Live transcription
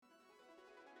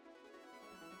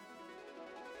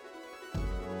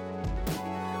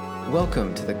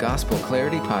Welcome to the Gospel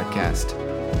Clarity Podcast,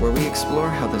 where we explore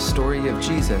how the story of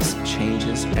Jesus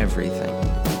changes everything.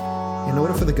 In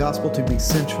order for the gospel to be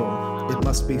central, it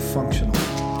must be functional.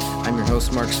 I'm your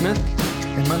host, Mark Smith.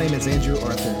 And my name is Andrew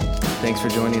Arthur. Thanks for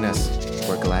joining us.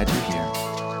 We're glad you're here.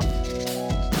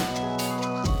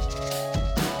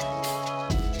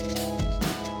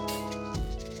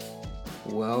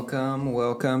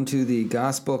 Welcome to the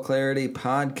Gospel Clarity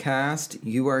Podcast.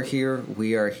 You are here,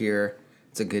 we are here.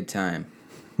 It's a good time.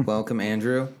 Welcome,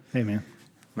 Andrew. Hey, man.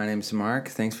 My name's Mark.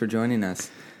 Thanks for joining us.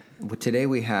 Today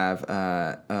we have,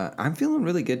 I'm feeling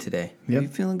really good today. Yep. Are you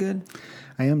feeling good?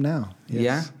 I am now.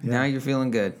 Yes. Yeah? Now you're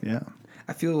feeling good. Yeah.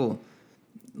 I feel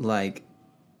like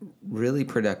really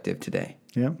productive today.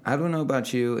 Yeah. I don't know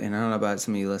about you, and I don't know about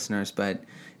some of you listeners, but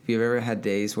if you've ever had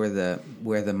days where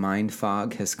the mind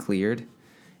fog has cleared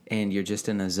and you're just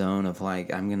in a zone of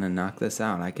like, I'm going to knock this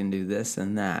out. I can do this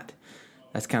and that.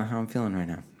 That's kind of how I'm feeling right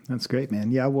now. That's great,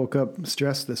 man. Yeah, I woke up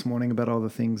stressed this morning about all the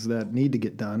things that need to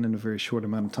get done in a very short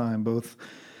amount of time, both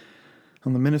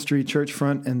on the ministry church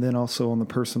front and then also on the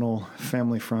personal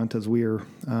family front as we are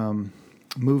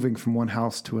moving from one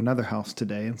house to another house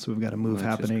today. And so we've got a move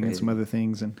happening and some other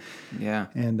things. And yeah.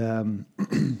 And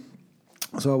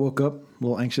so I woke up a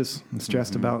little anxious and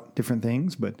stressed about different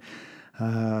things, but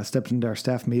stepped into our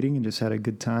staff meeting and just had a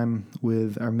good time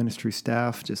with our ministry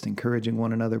staff, just encouraging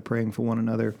one another, praying for one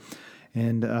another,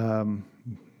 and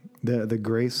the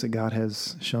grace that God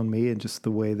has shown me and just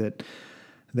the way that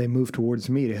they move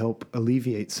towards me to help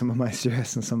alleviate some of my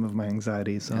stress and some of my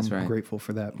anxiety. So I'm grateful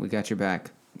for that. We got your back.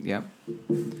 Yep.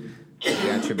 We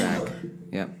got your back.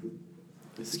 Yep.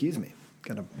 Excuse me.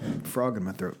 Got a frog in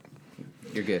my throat.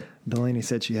 You're good. Delaney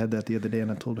said she had that the other day,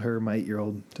 and I told her, my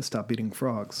 8-year-old, to stop eating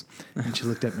frogs. And she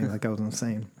looked at me like I was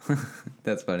insane.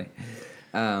 That's funny.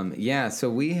 So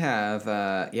we have,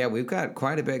 we've got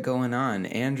quite a bit going on.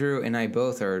 Andrew and I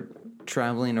both are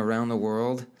traveling around the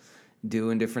world,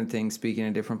 doing different things, speaking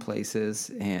in different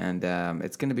places, and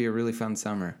it's going to be a really fun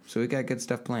summer. So we got good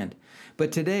stuff planned.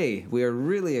 But today, we are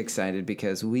really excited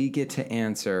because we get to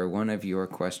answer one of your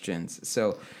questions.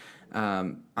 So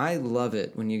I love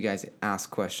it when you guys ask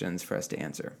questions for us to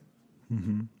answer.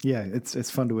 Mm-hmm. Yeah, it's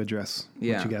fun to address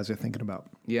what you guys are thinking about.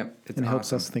 Yep, and it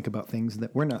helps us think about things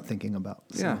that we're not thinking about.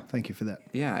 So thank you for that.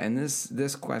 Yeah, and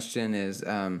this question is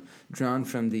drawn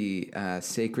from the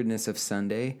Sacredness of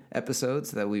Sunday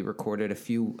episodes that we recorded a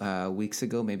few weeks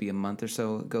ago, maybe a month or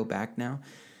so ago back now.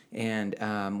 And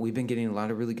we've been getting a lot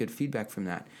of really good feedback from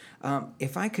that.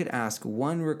 If I could ask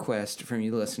one request from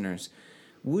you listeners,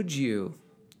 would you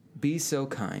be so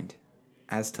kind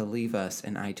as to leave us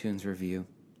an iTunes review?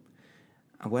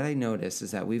 What I noticed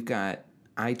is that we've got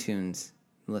iTunes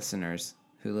listeners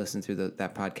who listen through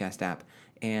that podcast app,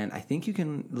 and I think you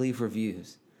can leave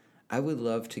reviews. I would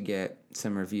love to get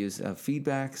some reviews of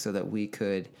feedback so that we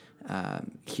could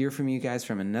hear from you guys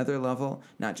from another level,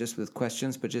 not just with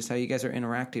questions, but just how you guys are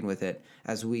interacting with it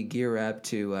as we gear up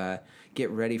to get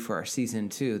ready for our season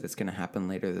 2 that's going to happen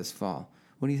later this fall.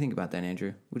 What do you think about that,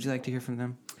 Andrew? Would you like to hear from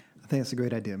them? I think it's a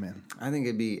great idea, man. I think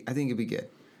it'd be good.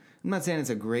 I'm not saying it's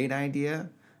a great idea,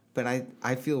 but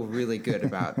I feel really good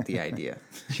about the idea.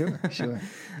 Sure.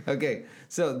 Okay,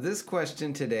 so this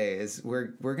question today is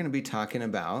we're going to be talking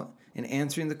about and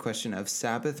answering the question of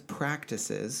Sabbath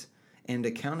practices and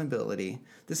accountability.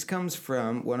 This comes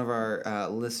from one of our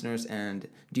listeners and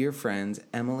dear friends,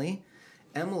 Emily.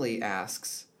 Emily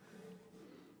asks,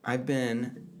 I've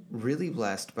been really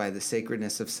blessed by the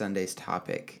Sacredness of Sunday's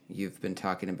topic you've been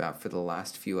talking about for the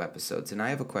last few episodes, and I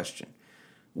have a question.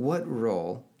 What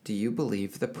role do you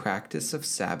believe the practice of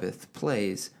Sabbath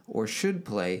plays or should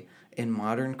play in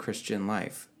modern Christian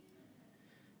life?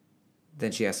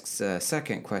 Then she asks a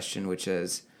second question, which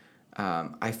is,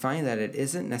 I find that it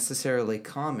isn't necessarily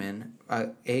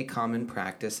a common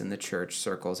practice in the church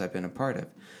circles I've been a part of,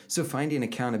 so finding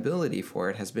accountability for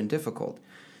it has been difficult.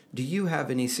 Do you have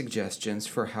any suggestions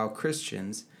for how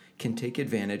Christians can take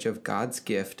advantage of God's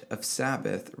gift of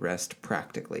Sabbath rest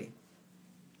practically?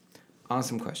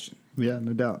 Awesome question. Yeah,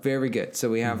 no doubt. Very good. So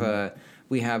we have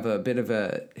a bit of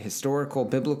a historical,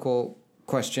 biblical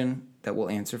question that we'll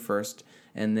answer first,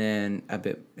 and then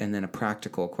a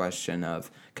practical question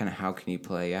of kind of how can you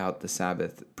play out the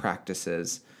Sabbath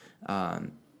practices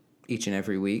each and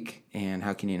every week, and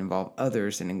how can you involve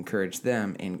others and encourage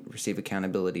them and receive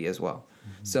accountability as well.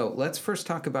 Mm-hmm. So let's first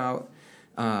talk about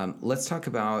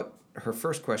her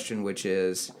first question, which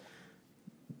is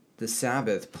the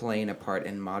Sabbath playing a part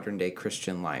in modern day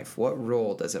Christian life. What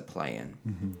role does it play in?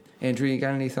 Mm-hmm. Andrew, you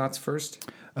got any thoughts first?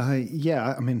 I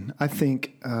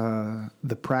think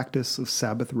the practice of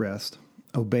Sabbath rest,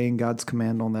 obeying God's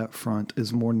command on that front,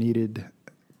 is more needed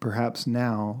perhaps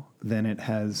now than it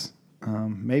has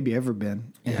maybe ever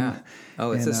been.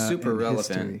 It's a super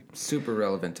history.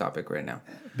 relevant topic right now.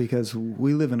 Because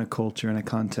we live in a culture and a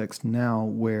context now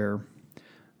where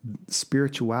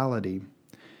spirituality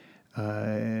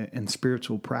and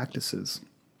spiritual practices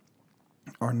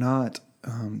are not,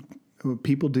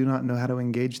 people do not know how to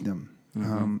engage them.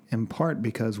 In part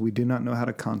because we do not know how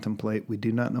to contemplate, we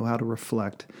do not know how to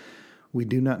reflect, we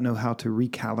do not know how to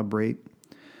recalibrate,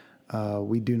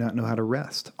 we do not know how to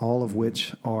rest, all of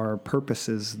which are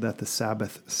purposes that the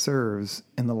Sabbath serves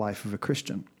in the life of a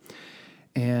Christian.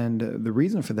 And the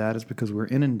reason for that is because we're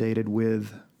inundated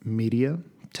with media,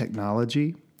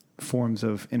 technology, forms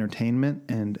of entertainment,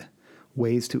 and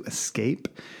ways to escape,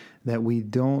 that we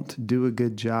don't do a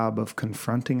good job of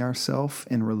confronting ourselves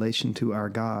in relation to our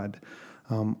God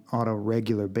on a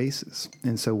regular basis.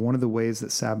 And so one of the ways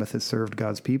that Sabbath has served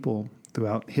God's people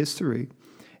throughout history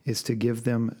is to give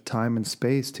them time and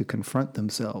space to confront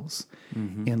themselves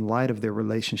in light of their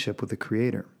relationship with the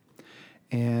Creator.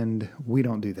 And we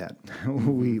don't do that.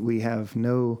 We have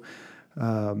no...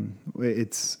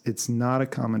 it's not a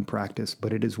common practice,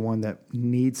 but it is one that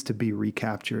needs to be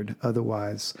recaptured.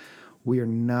 Otherwise, we are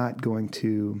not going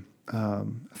to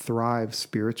thrive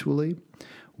spiritually.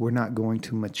 We're not going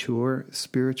to mature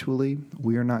spiritually.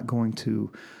 We are not going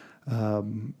to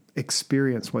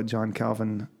experience what John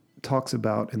Calvin talks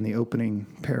about in the opening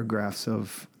paragraphs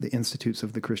of the Institutes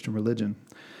of the Christian Religion.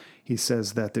 He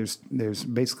says that there's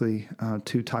basically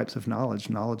two types of knowledge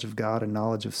of God and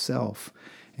knowledge of self,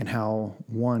 and how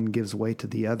one gives way to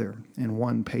the other, and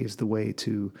one pays the way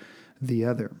to the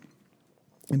other.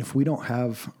 And if we don't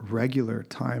have regular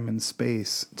time and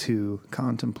space to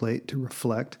contemplate, to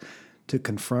reflect, to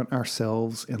confront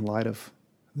ourselves in light of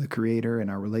the Creator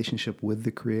and our relationship with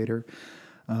the Creator,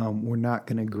 we're not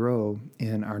going to grow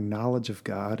in our knowledge of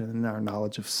God and in our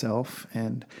knowledge of self,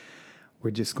 and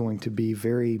we're just going to be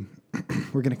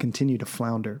we're going to continue to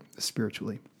flounder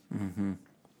spiritually. Mm-hmm.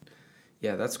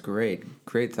 Yeah, that's great.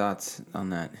 Great thoughts on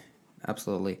that.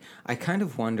 Absolutely. I kind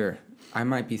of wonder, I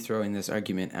might be throwing this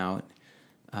argument out.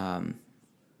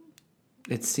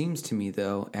 It seems to me,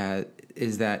 though,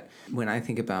 is that when I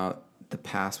think about the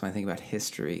past, when I think about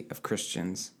history of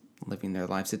Christians living their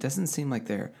lives, it doesn't seem like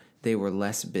they were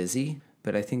less busy,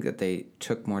 but I think that they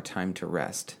took more time to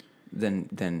rest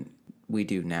than we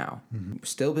do now. Mm-hmm.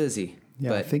 Still busy.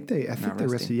 Yeah, but I think they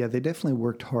rested. Yeah, they definitely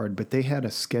worked hard, but they had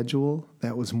a schedule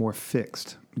that was more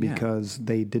fixed because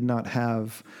they did not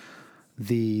have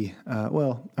the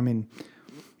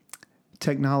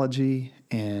technology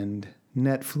and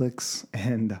Netflix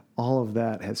and all of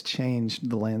that has changed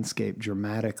the landscape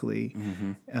dramatically.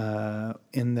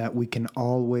 In that we can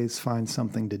always find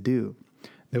something to do.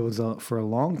 There was for a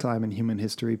long time in human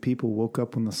history, people woke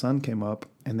up when the sun came up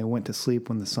and they went to sleep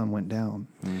when the sun went down.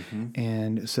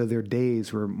 And so their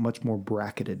days were much more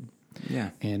bracketed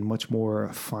and much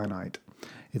more finite.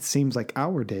 It seems like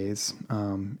our days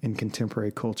in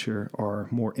contemporary culture are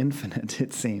more infinite.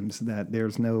 It seems that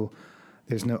there's no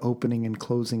opening and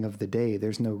closing of the day.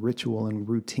 There's no ritual and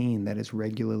routine that is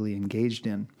regularly engaged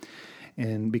in.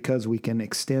 And because we can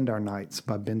extend our nights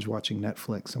by binge watching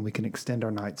Netflix, and we can extend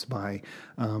our nights by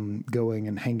going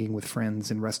and hanging with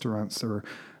friends in restaurants or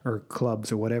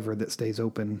clubs or whatever that stays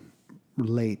open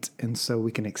late. And so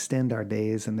we can extend our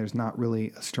days, and there's not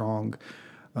really a strong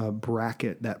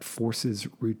bracket that forces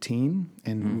routine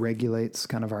and regulates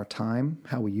kind of our time,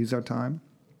 how we use our time.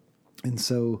 And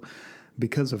so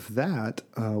because of that,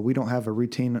 we don't have a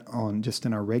routine on just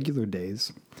in our regular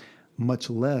days,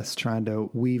 much less trying to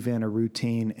weave in a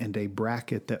routine and a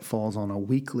bracket that falls on a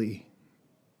weekly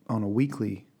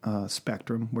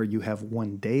spectrum, where you have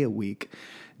one day a week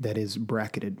that is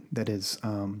bracketed, that is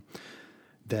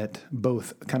that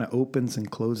both kind of opens and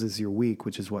closes your week,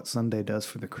 which is what Sunday does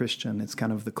for the Christian. It's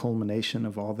kind of the culmination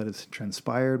of all that has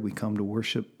transpired. We come to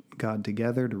worship God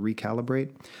together, to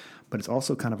recalibrate, but it's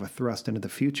also kind of a thrust into the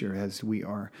future as we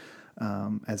are,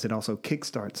 as it also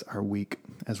kickstarts our week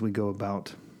as we go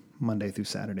about Monday through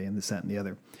Saturday and this, that, and the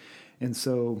other. And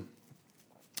so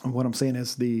what I'm saying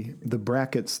is the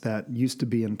brackets that used to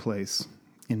be in place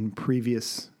in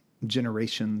previous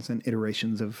generations and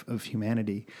iterations of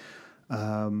humanity,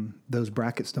 those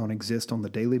brackets don't exist on the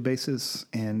daily basis.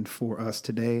 And for us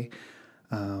today,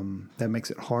 that makes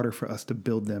it harder for us to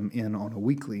build them in on a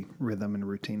weekly rhythm and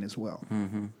routine as well.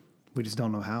 We just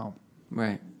don't know how.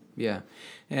 Right. Yeah.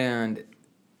 And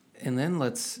then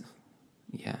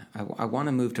I want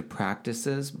to move to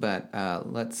practices, but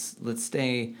let's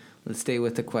stay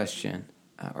with the question,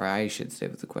 or I should stay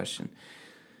with the question.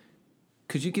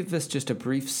 Could you give us just a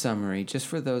brief summary, just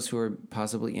for those who are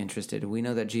possibly interested? We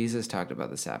know that Jesus talked about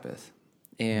the Sabbath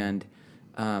And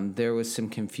there was some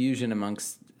confusion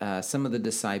amongst some of the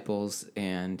disciples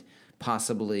and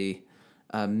possibly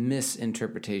a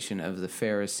misinterpretation of the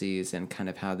Pharisees and kind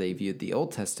of how they viewed the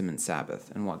Old Testament Sabbath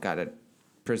and what God had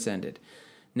presented.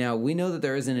 Now, we know that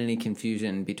there isn't any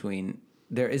contradiction between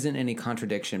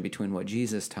what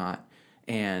Jesus taught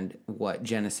and what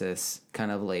Genesis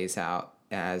kind of lays out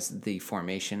as the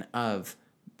formation of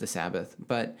the Sabbath.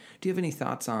 But do you have any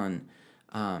thoughts on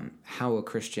how a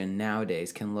Christian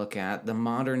nowadays can look at the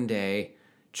modern day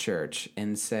church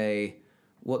and say,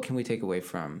 what can we take away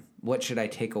from? What should I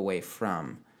take away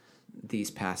from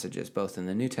these passages, both in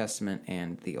the New Testament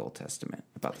and the Old Testament,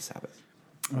 about the Sabbath?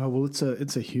 Well,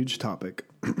 it's a huge topic,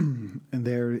 and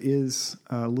there is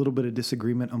a little bit of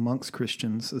disagreement amongst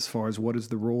Christians as far as what is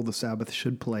the role the Sabbath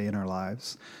should play in our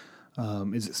lives.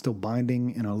 Is it still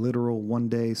binding in a literal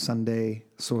one-day, Sunday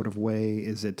sort of way?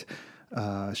 Is it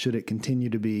should it continue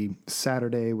to be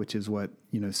Saturday, which is what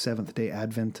Seventh-day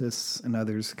Adventists and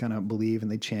others kind of believe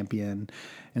and they champion?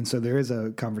 And so there is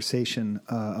a conversation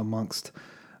amongst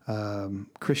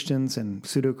Christians and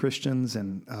pseudo-Christians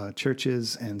and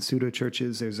churches and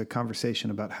pseudo-churches. There's a conversation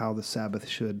about how the Sabbath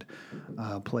should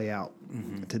play out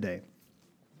today.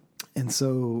 And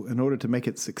so in order to make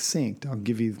it succinct, I'll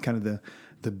give you kind of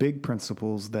the big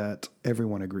principles that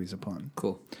everyone agrees upon.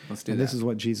 Cool. Let's do that. And this is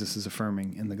what Jesus is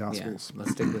affirming in the Gospels. Yeah,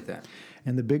 let's stick with that.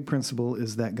 And the big principle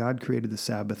is that God created the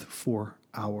Sabbath for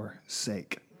our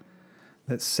sake.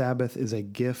 That Sabbath is a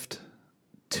gift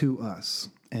to us,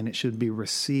 and it should be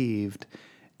received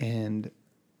and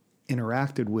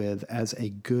interacted with as a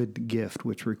good gift,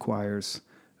 which requires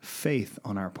faith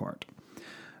on our part.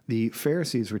 The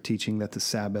Pharisees were teaching that the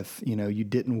Sabbath, you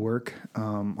didn't work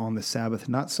on the Sabbath,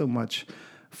 not so much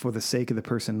for the sake of the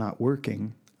person not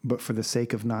working, but for the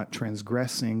sake of not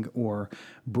transgressing or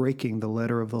breaking the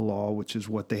letter of the law, which is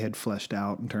what they had fleshed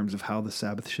out in terms of how the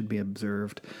Sabbath should be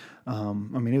observed.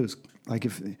 It was like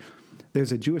if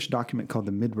there's a Jewish document called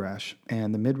the Midrash,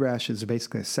 and the Midrash is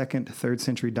basically a 2nd, 3rd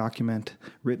century document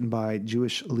written by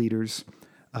Jewish leaders.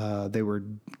 They were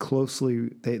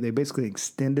they basically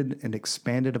extended and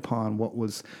expanded upon what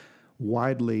was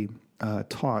widely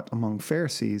taught among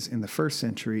Pharisees in the 1st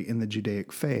century in the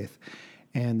Judaic faith.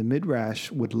 And the Midrash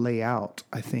would lay out,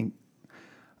 I think,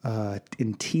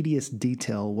 in tedious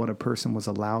detail what a person was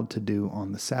allowed to do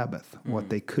on the Sabbath, what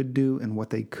they could do and what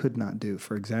they could not do.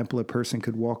 For example, a person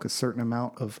could walk a certain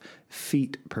amount of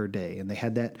feet per day, and they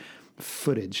had that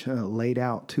footage laid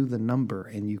out to the number,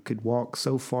 and you could walk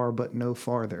so far but no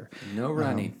farther. No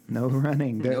running. No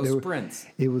running. No sprints.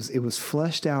 It was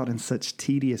fleshed out in such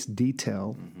tedious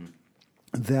detail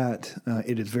that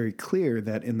it is very clear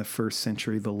that in the 1st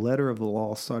century, the letter of the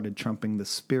law started trumping the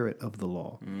spirit of the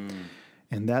law.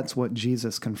 And that's what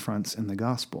Jesus confronts in the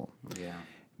gospel. Yeah.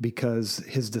 Because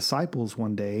his disciples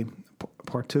one day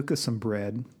partook of some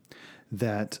bread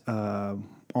that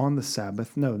on the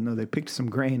Sabbath, they picked some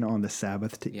grain on the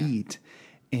Sabbath to eat.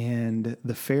 And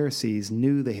the Pharisees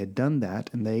knew they had done that,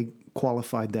 and they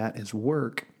qualified that as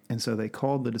work. And so they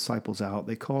called the disciples out.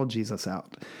 They called Jesus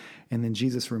out. And then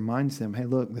Jesus reminds them, hey,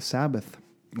 look, the Sabbath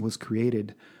was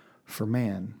created for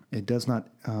man. It does not,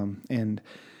 and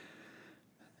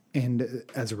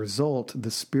as a result, the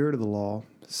spirit of the law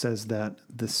says that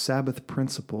the Sabbath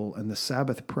principle and the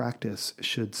Sabbath practice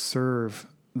should serve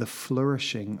the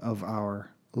flourishing of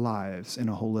our lives in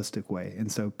a holistic way. And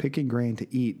so picking grain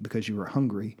to eat because you were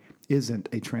hungry isn't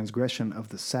a transgression of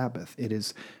the Sabbath. It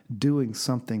is doing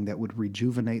something that would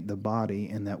rejuvenate the body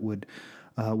and that would,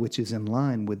 which is in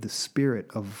line with the spirit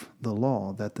of the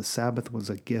law, that the Sabbath was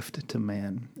a gift to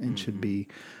man and should be,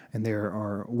 and there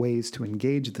are ways to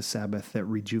engage the Sabbath that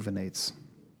rejuvenates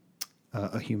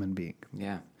a human being.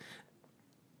 Yeah.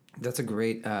 That's a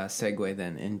great segue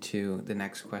then into the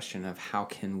next question of how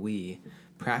can we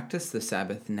practice the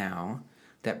Sabbath now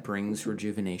that brings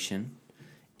rejuvenation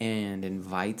and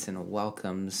invites and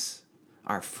welcomes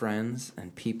our friends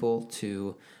and people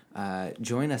to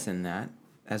join us in that,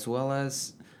 as well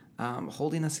as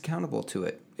holding us accountable to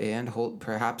it and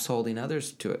perhaps holding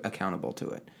others accountable to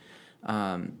it.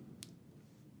 And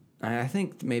I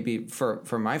think maybe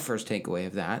for my first takeaway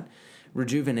of that,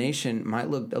 rejuvenation might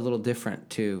look a little different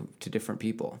to different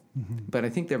people, but I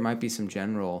think there might be some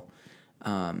general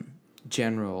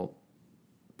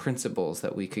principles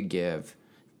that we could give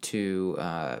to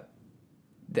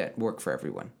that work for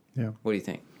everyone. Yeah. What do you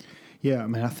think? Yeah,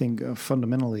 I think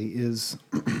fundamentally is,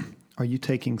 are you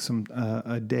taking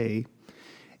a day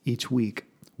each week,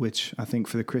 which I think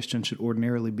for the Christian should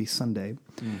ordinarily be Sunday?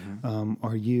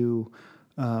 Are you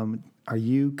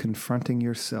confronting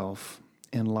yourself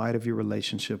in light of your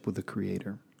relationship with the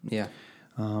Creator? Yeah.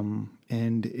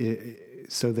 And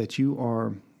so that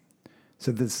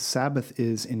the Sabbath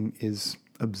is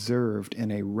observed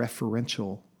in a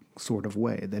referential sort of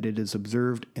way, that it is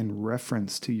observed in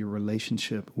reference to your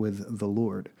relationship with the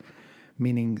Lord.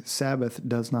 Meaning, Sabbath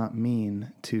does not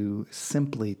mean to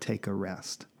simply take a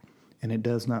rest. And it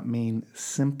does not mean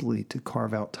simply to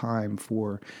carve out time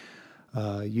for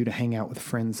you to hang out with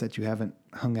friends that you haven't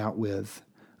hung out with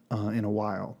in a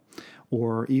while,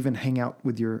 or even hang out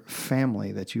with your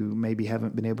family that you maybe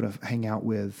haven't been able to hang out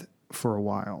with for a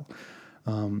while.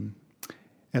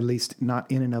 At least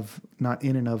not in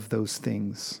and of those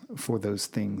things for those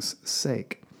things'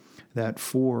 sake. That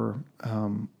for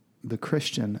the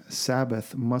Christian,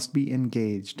 Sabbath must be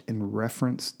engaged in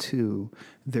reference to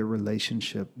their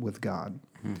relationship with God,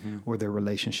 or their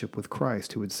relationship with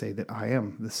Christ, who would say that I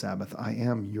am the Sabbath, I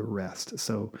am your rest.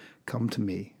 So come to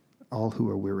me, all who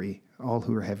are weary, all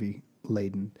who are heavy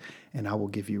laden, and I will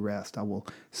give you rest. I will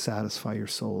satisfy your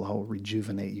soul. I will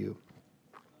rejuvenate you.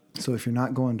 So if you're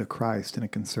not going to Christ in a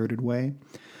concerted way,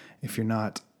 if you're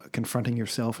not confronting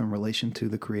yourself in relation to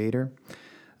the Creator,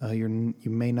 you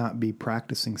may not be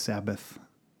practicing Sabbath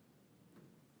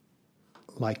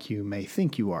like you may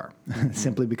think you are,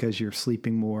 simply because you're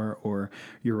sleeping more, or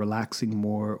you're relaxing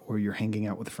more, or you're hanging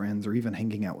out with friends, or even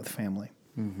hanging out with family.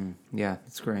 Mm-hmm. Yeah,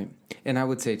 that's great. And I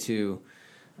would say too,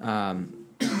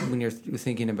 when you're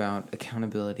thinking about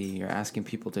accountability, you're asking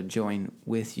people to join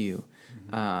with you.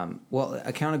 Well,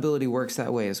 accountability works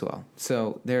that way as well.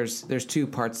 So there's two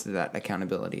parts to that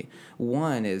accountability.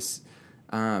 One is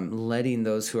letting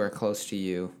those who are close to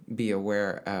you be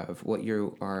aware of what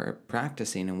you are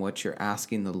practicing and what you're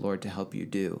asking the Lord to help you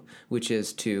do, which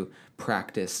is to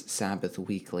practice Sabbath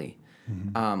weekly.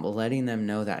 Letting them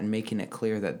know that and making it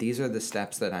clear that these are the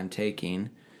steps that I'm taking.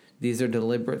 These are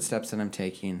deliberate steps that I'm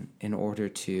taking in order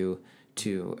to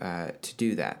do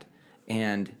that.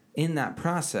 And in that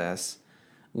process,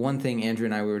 one thing Andrew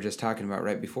and I we were just talking about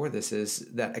right before this is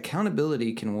that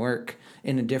accountability can work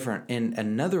in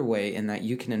another way, in that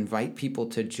you can invite people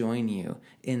to join you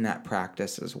in that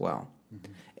practice as well.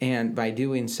 And by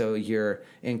doing so, you're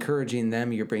encouraging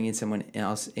them, you're bringing someone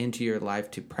else into your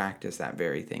life to practice that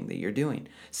very thing that you're doing.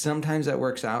 Sometimes that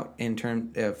works out in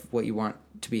terms of what you want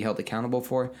to be held accountable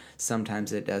for.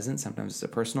 Sometimes it doesn't. Sometimes it's a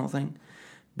personal thing.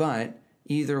 But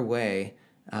either way,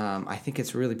 I think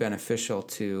it's really beneficial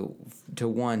to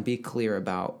one, be clear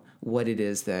about what it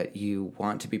is that you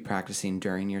want to be practicing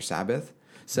during your Sabbath.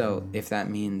 So if that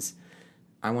means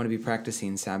I want to be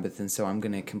practicing Sabbath, and so I'm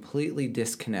going to completely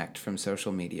disconnect from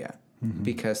social media,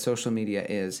 because social media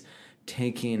is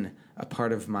taking a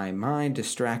part of my mind,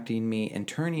 distracting me, and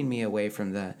turning me away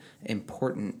from the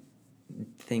important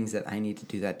things that I need to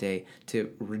do that day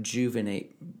to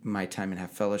rejuvenate my time and have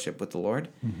fellowship with the Lord.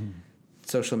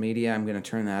 Social media, I'm going to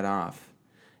turn that off.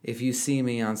 If you see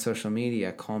me on social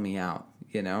media, call me out,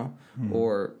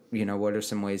 or, what are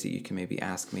some ways that you can maybe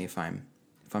ask me if I'm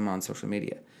on social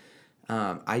media.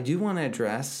 I do want to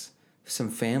address some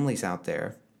families out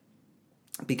there,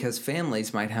 because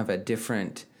families might have a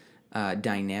different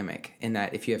dynamic, in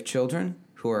that if you have children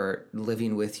who are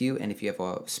living with you, and if you have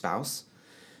a spouse,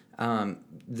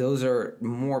 those are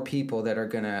more people that are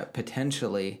going to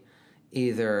potentially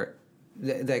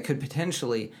that could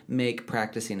potentially make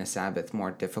practicing a Sabbath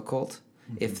more difficult.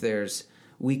 If there's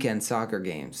weekend soccer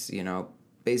games,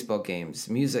 baseball games,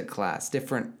 music class,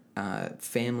 different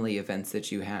family events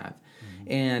that you have.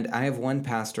 And I have one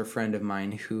pastor friend of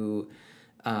mine who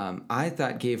I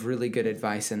thought gave really good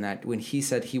advice, in that when he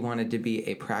said he wanted to be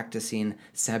a practicing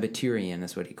Sabbatarian,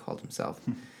 is what he called himself.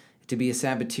 To be a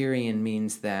Sabbatarian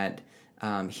means that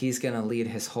he's going to lead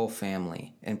his whole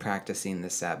family in practicing the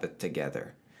Sabbath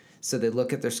together. So they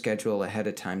look at their schedule ahead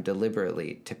of time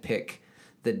deliberately to pick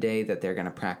the day that they're going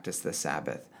to practice the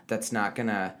Sabbath. That's not going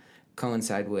to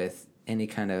coincide with any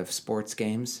kind of sports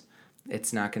games.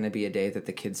 It's not going to be a day that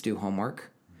the kids do homework.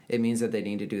 It means that they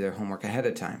need to do their homework ahead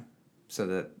of time, so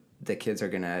that the kids are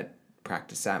going to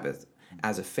practice Sabbath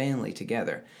as a family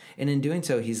together. And in doing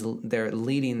so, they're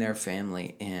leading their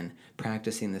family in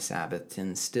practicing the Sabbath to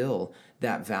instill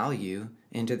that value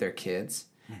into their kids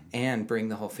and bring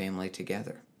the whole family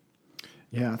together.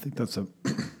 Yeah, I think that's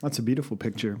a beautiful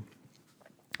picture.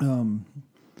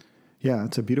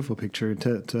 It's a beautiful picture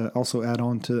to also add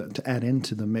on to add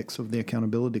into the mix of the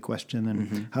accountability question.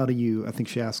 And I think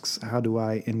she asks, how do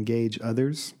I engage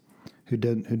others who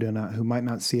might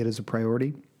not see it as a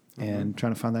priority, and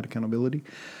trying to find that accountability?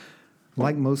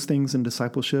 Like most things in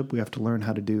discipleship, we have to learn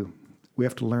how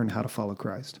to follow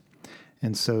Christ.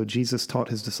 And so Jesus taught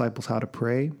his disciples how to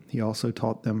pray. He also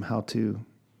taught them how to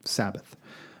Sabbath.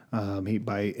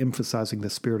 by emphasizing the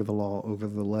spirit of the law over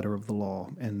the letter of the law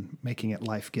and making it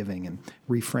life-giving and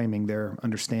reframing their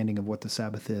understanding of what the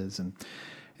Sabbath is.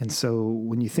 And so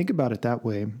when you think about it that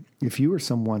way, if you are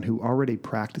someone who already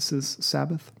practices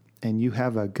Sabbath and you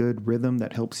have a good rhythm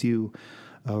that helps you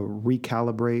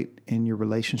recalibrate in your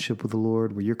relationship with the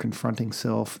Lord, where you're confronting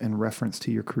self in reference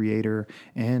to your Creator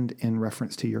and in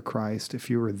reference to your Christ, if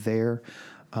you are there,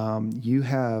 you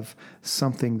have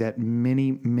something that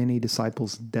many, many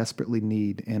disciples desperately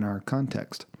need in our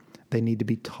context. They need to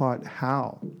be taught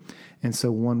how. And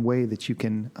so one way that you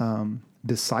can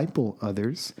disciple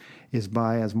others is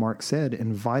by, as Mark said,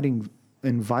 inviting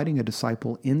a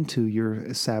disciple into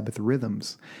your Sabbath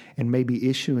rhythms and maybe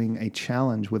issuing a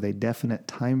challenge with a definite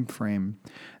time frame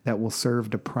that will serve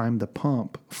to prime the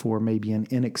pump for maybe an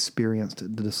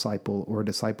inexperienced disciple or a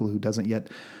disciple who doesn't yet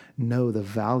know the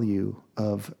value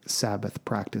of Sabbath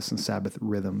practice and Sabbath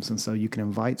rhythms. And so you can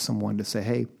invite someone to say,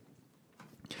 hey,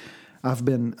 I've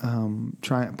been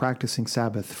practicing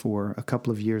Sabbath for a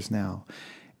couple of years now,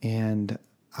 and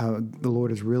the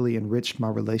Lord has really enriched my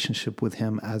relationship with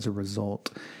Him as a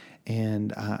result.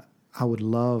 And I would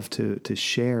love to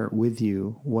share with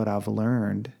you what I've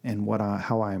learned and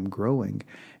how I am growing.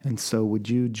 And so would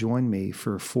you join me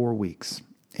for 4 weeks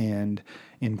and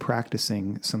in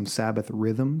practicing some Sabbath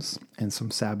rhythms and some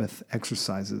Sabbath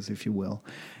exercises, if you will,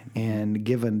 and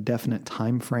give a definite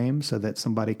time frame so that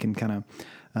somebody can kind of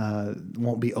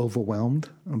won't be overwhelmed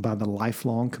by the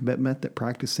lifelong commitment that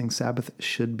practicing Sabbath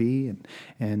should be. And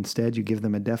instead, you give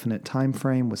them a definite time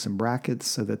frame with some brackets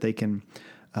so that they can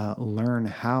learn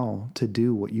how to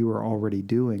do what you are already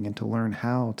doing and to learn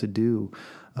how to do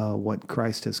what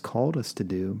Christ has called us to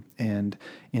do, and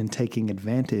in taking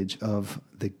advantage of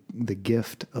the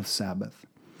gift of Sabbath.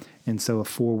 And so a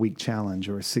 4-week challenge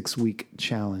or a 6-week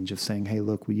challenge of saying, hey,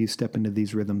 look, will you step into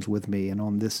these rhythms with me? And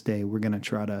on this day, we're going to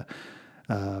try to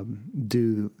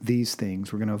do these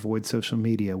things. We're going to avoid social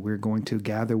media. We're going to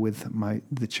gather with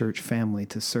the church family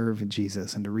to serve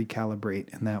Jesus and to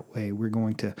recalibrate in that way. We're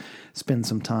going to spend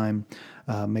some time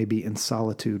maybe in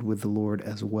solitude with the Lord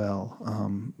as well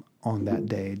on that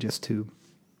day, just to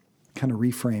kind of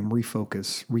reframe,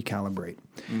 refocus, recalibrate,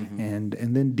 and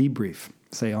then debrief,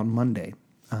 say on Monday.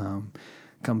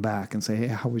 Come back and say, hey,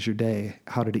 how was your day?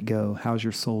 How did it go? How's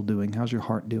your soul doing? How's your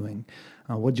heart doing?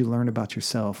 What'd you learn about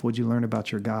yourself? What'd you learn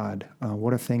about your God?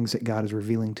 What are things that God is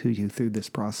revealing to you through this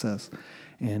process?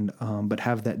 And but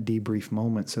have that debrief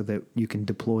moment so that you can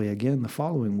deploy again the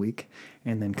following week,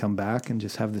 and then come back and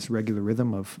just have this regular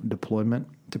rhythm of deployment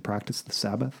to practice the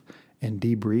Sabbath and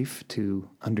debrief to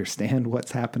understand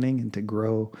what's happening and to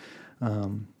grow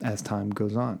as time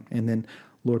goes on. And then,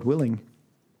 Lord willing,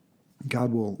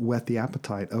 God will whet the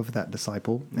appetite of that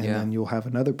disciple, and then you'll have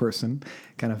another person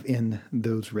kind of in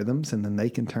those rhythms, and then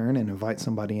they can turn and invite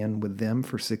somebody in with them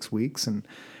for 6 weeks, and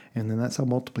then that's how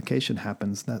multiplication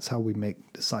happens. That's how we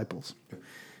make disciples.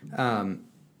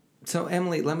 So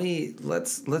Emily,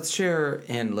 let's share,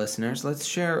 and listeners, let's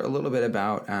share a little bit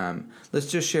about.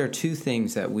 Let's just share 2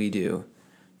 things that we do,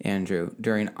 Andrew,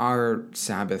 during our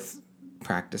Sabbath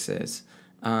practices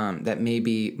that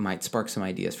maybe might spark some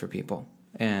ideas for people.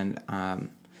 And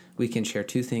we can share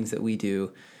 2 things that we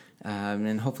do,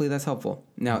 and hopefully that's helpful.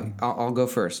 Now, I'll go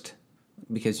first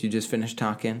because you just finished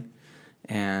talking,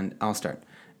 and I'll start.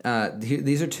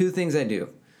 These are 2 things I do.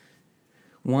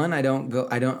 One, I don't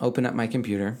open up my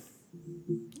computer,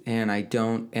 and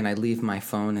I leave my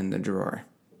phone in the drawer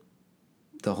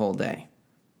the whole day,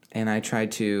 and I try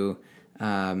to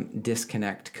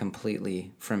disconnect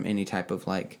completely from any type of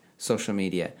social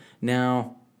media.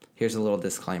 Now, here's a little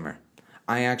disclaimer.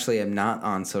 I actually am not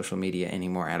on social media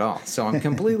anymore at all. So I'm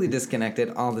completely disconnected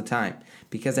all the time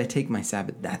because I take my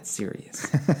Sabbath that serious.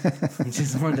 I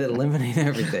just wanted to eliminate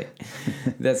everything.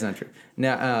 That's not true.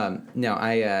 Now,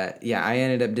 I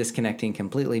ended up disconnecting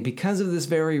completely because of this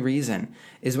very reason.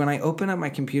 Is when I open up my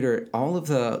computer, all of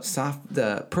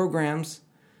the programs,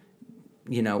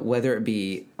 whether it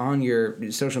be on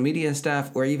your social media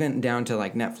stuff or even down to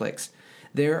Netflix,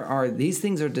 these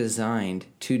things are designed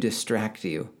to distract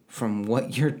you from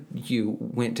what you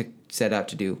went to set out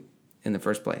to do in the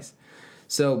first place.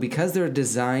 So because they're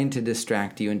designed to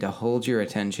distract you and to hold your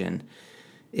attention,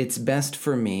 it's best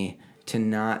for me to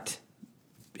not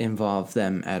involve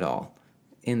them at all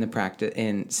in the practice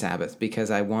in Sabbath,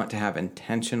 because I want to have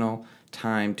intentional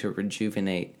time to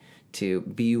rejuvenate, to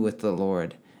be with the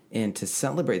Lord, and to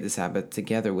celebrate the Sabbath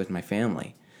together with my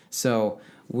family. So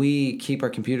we keep our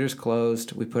computers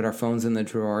closed, we put our phones in the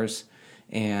drawers,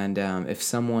 and if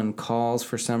someone calls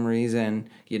for some reason,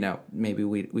 maybe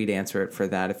we'd answer it for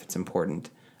that if it's important.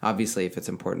 Obviously, if it's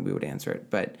important, we would answer it.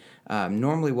 But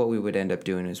normally what we would end up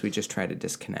doing is we just try to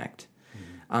disconnect.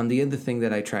 The other thing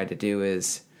that I try to do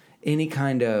is any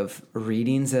kind of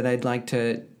readings that I'd like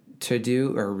to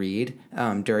do or read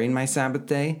during my Sabbath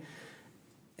day,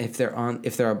 if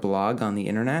they're a blog on the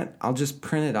internet, I'll just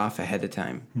print it off ahead of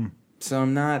time. So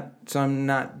I'm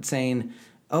not saying,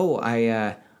 oh,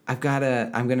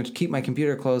 I'm going to keep my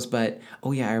computer closed, but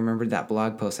oh yeah, I remembered that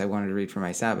blog post I wanted to read for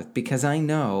my Sabbath, because I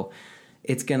know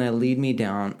it's going to lead me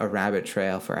down a rabbit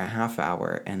trail for a half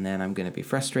hour, and then I'm going to be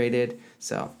frustrated.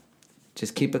 So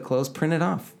just keep it closed, print it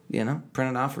off, print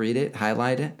it off, read it,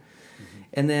 highlight it.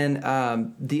 And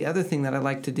then the other thing that I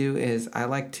like to do is I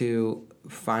like to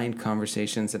find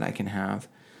conversations that I can have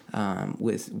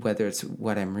with, whether it's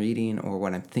what I'm reading or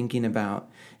what I'm thinking about,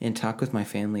 and talk with my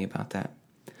family about that.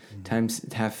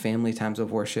 Have family times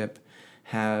of worship,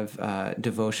 have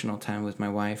devotional time with my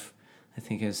wife, I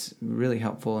think is really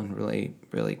helpful and really,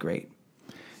 really great.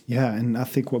 Yeah, and I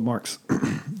think what Mark's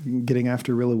getting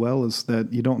after really well is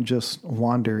that you don't just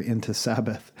wander into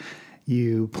Sabbath.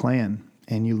 You plan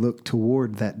and you look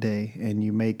toward that day, and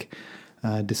you make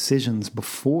decisions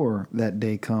before that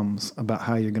day comes about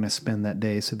how you're going to spend that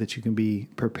day, so that you can be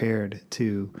prepared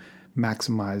to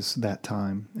maximize that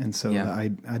time. And so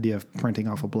the idea of printing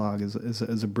off a blog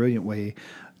is a brilliant way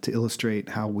to illustrate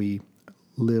how we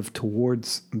live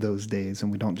towards those days,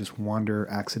 and we don't just wander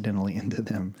accidentally into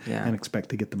them and expect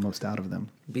to get the most out of them.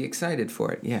 Be excited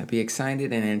for it. Yeah, be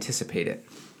excited and anticipate it.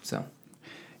 So,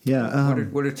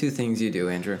 what are two things you do,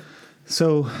 Andrew?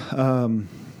 So,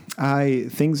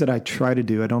 things that I try to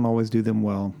do, I don't always do them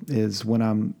well, is when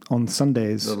I'm on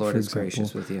Sundays. The Lord is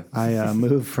gracious with you. I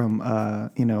move from,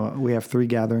 we have 3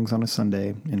 gatherings on a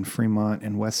Sunday in Fremont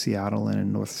and West Seattle and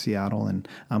in North Seattle, and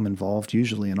I'm involved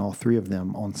usually in all 3 of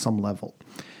them on some level.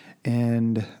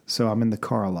 And so I'm in the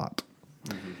car a lot.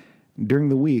 Mm-hmm. During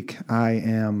the week,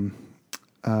 I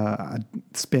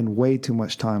spend way too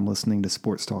much time listening to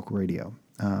sports talk radio.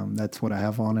 That's what I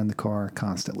have on in the car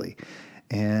constantly.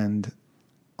 And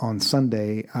on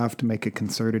Sunday, I have to make a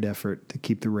concerted effort to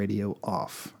keep the radio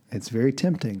off. It's very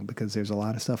tempting because there's a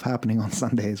lot of stuff happening on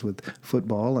Sundays with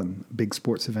football and big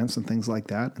sports events and things like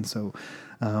that. And so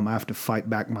I have to fight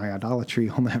back my idolatry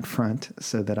on that front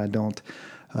so that I don't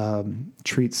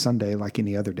treat Sunday like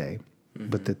any other day,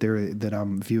 but that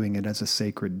I'm viewing it as a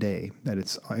sacred day, that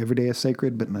it's every day is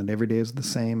sacred, but not every day is the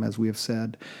same, as we have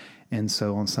said. And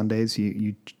so on Sundays,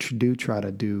 you do try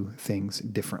to do things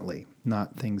differently,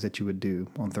 not things that you would do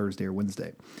on Thursday or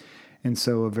Wednesday. And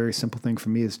so a very simple thing for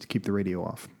me is to keep the radio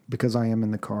off, because I am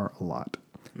in the car a lot.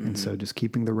 Mm-hmm. And so just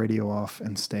keeping the radio off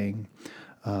and staying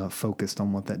focused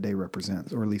on what that day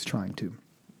represents, or at least trying to.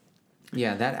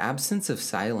 Yeah, that absence of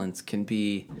silence can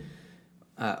be,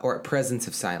 or presence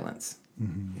of silence,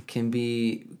 it can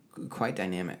be quite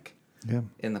dynamic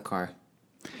in the car.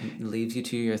 It leaves you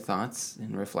to your thoughts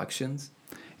and reflections.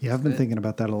 Yeah, I've been thinking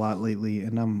about that a lot lately,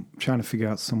 and I'm trying to figure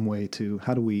out some way to,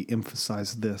 how do we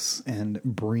emphasize this and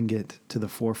bring it to the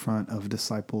forefront of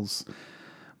disciples'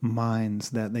 minds,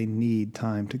 that they need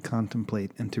time to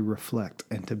contemplate and to reflect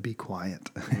and to be quiet.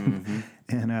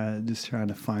 And just trying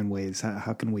to find ways,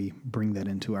 how can we bring that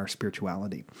into our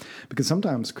spirituality? Because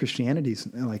sometimes Christianity's,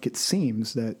 like, it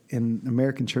seems that in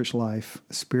American church life,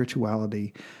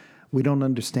 spirituality, we don't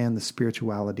understand the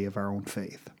spirituality of our own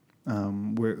faith.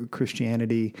 Where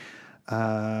Christianity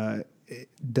it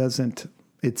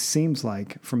seems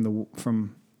like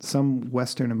from some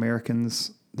Western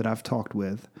Americans that I've talked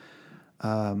with,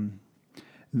 when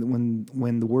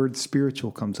the word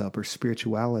spiritual comes up, or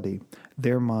spirituality,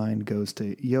 their mind goes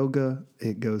to yoga,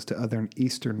 it goes to other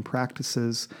Eastern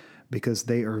practices, because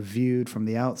they are viewed from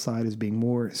the outside as being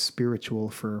more spiritual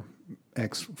for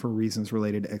reasons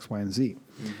related to X, Y, and Z.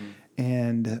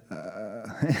 And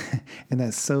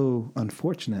that's so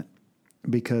unfortunate,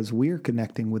 because we're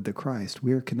connecting with the Christ.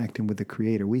 We're connecting with the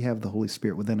Creator. We have the Holy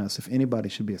Spirit within us. If anybody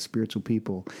should be a spiritual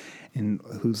people and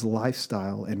whose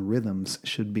lifestyle and rhythms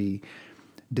should be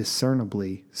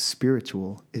discernibly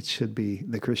spiritual, it should be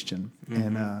the Christian.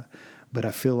 But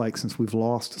I feel like since we've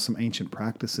lost some ancient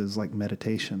practices like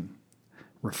meditation,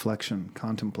 reflection,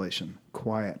 contemplation,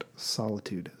 quiet,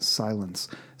 solitude, silence,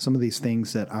 some of these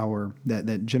things that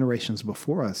that generations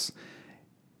before us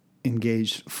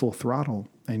engaged full throttle.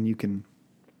 And you can,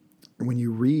 when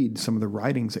you read some of the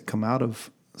writings that come out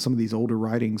of some of these older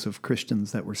writings of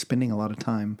Christians that were spending a lot of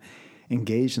time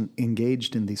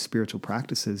engaged in these spiritual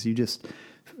practices,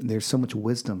 there's so much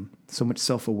wisdom, so much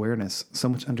self-awareness, so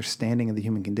much understanding of the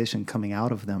human condition coming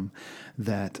out of them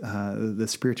that the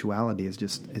spirituality is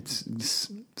it's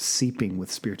just seeping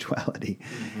with spirituality.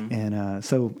 Mm-hmm. And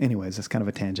so anyways, that's kind of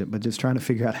a tangent, but just trying to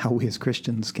figure out how we as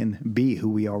Christians can be who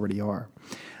we already are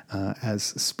as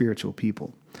spiritual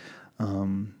people.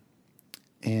 And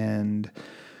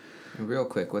real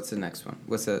quick, what's the next one?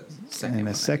 What's the second one? And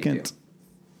a second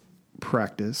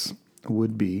practice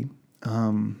would be...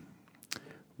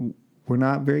 we're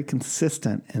not very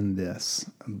consistent in this,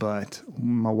 but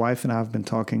my wife and I have been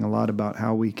talking a lot about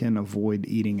how we can avoid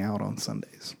eating out on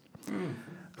Sundays.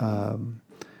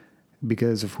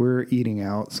 Because if we're eating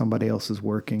out, somebody else is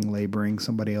working, laboring,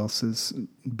 somebody else is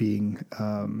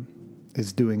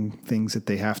is doing things that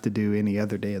they have to do any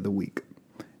other day of the week.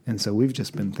 And so we've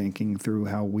just been thinking through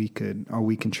how are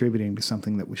we contributing to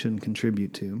something that we shouldn't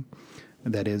contribute to?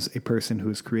 That is a person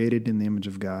who is created in the image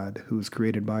of God, who is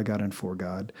created by God and for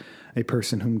God, a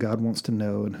person whom God wants to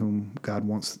know and whom God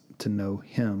wants to know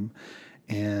him.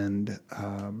 And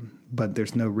but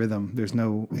there's no rhythm, there's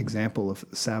no example of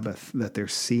Sabbath that they're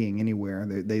seeing anywhere.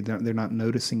 They're not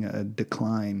noticing a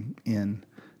decline in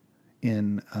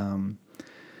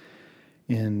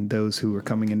those who are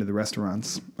coming into the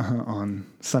restaurants on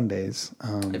Sundays.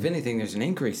 If anything, there's an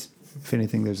increase. If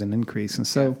anything, there's an increase. And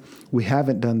so we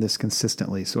haven't done this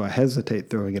consistently. So I hesitate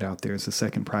throwing it out there as a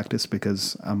second practice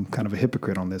because I'm kind of a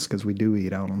hypocrite on this because we do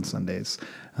eat out on Sundays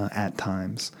at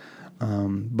times.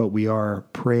 But we are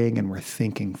praying and we're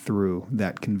thinking through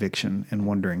that conviction and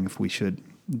wondering if we should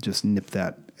just nip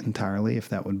that entirely, if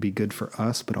that would be good for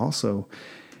us, but also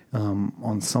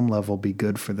on some level be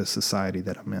good for the society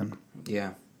that I'm in.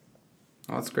 Yeah.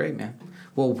 Well, that's great, man.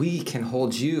 Well, we can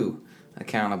hold you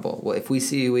accountable. Well, if we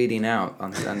see you eating out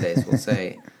on Sundays, we'll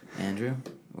say, Andrew,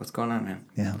 what's going on, man?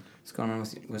 Yeah. What's going on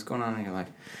in your life?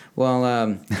 Well,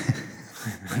 I'm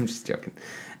just joking.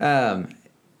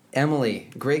 Emily,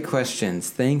 great questions.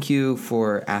 Thank you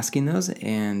for asking those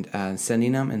and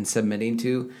sending them and submitting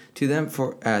to them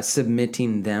for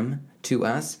submitting them to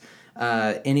us.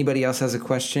 Anybody else has a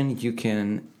question, you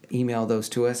can email those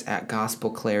to us at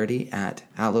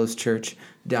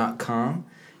gospelclarity@outlawschurch.com.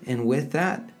 And with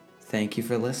that, thank you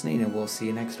for listening, and we'll see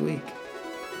you next week.